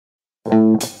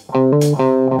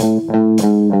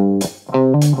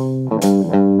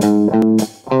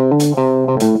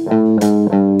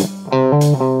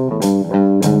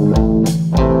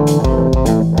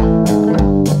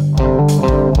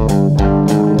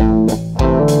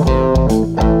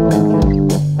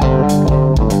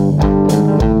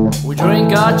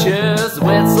Cheers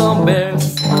with some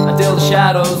beers until the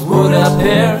shadows would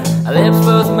appear. Our lips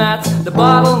first met the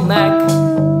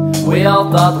bottleneck. We all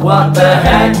thought, what the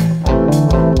heck?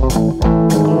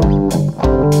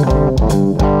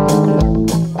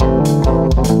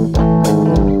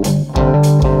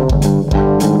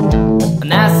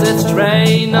 An acid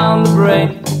strain on the brain.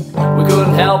 We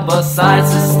couldn't help but side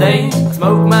sustain. I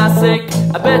smoked my cig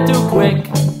a bit too quick,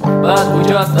 but we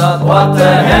just thought, what the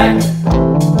heck?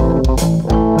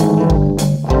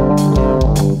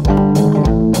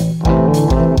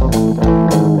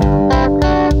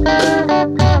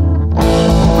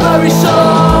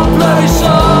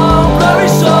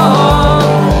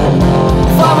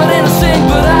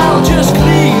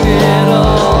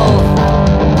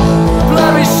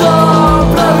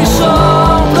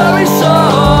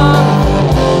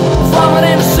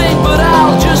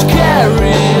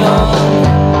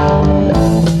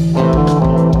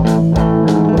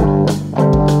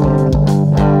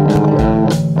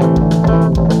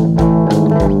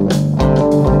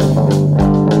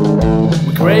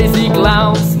 Crazy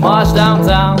clowns march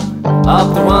downtown,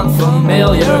 up to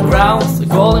unfamiliar grounds. A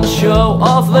golden show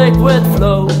of liquid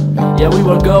flow. Yeah, we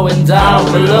were going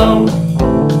down below.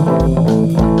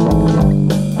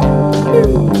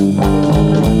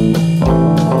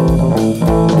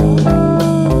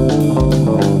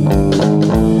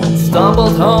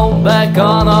 Stumbled home back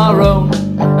on our own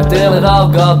until it all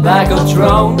got back on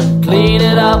throne. Clean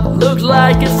it up, looked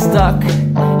like it's stuck.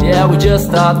 Yeah, we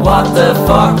just thought, what the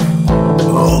fuck?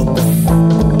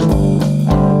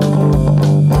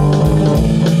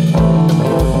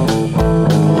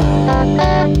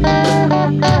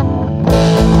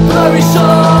 Blurry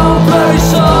song, blurry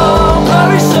song,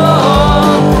 blurry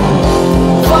song.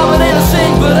 Vomit in a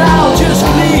sink, but I'll just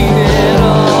clean it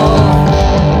all.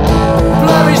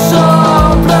 Blurry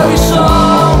song, blurry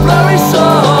song, blurry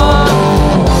song.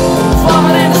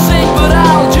 Vomit in a sink, but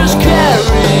I'll just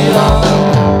carry on.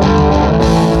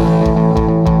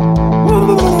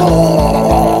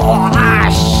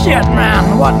 Shit,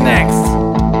 man, what next?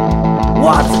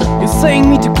 What? You're saying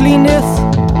me to clean this?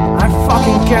 I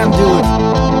fucking can't do it.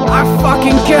 I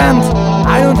fucking can't.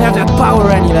 I don't have that power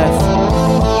any less.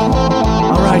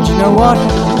 Alright, you know what?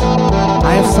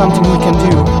 I have something we can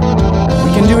do.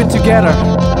 We can do it together.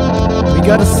 We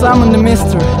gotta summon the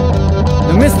Mister.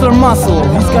 The Mr. Muscle.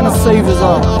 He's gonna save us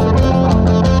all.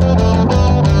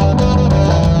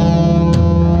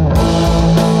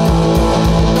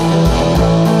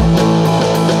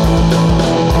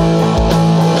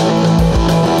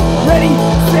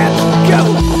 Go,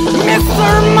 Mr.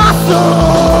 Muscle!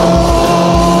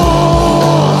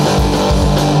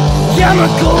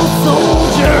 Chemical soul!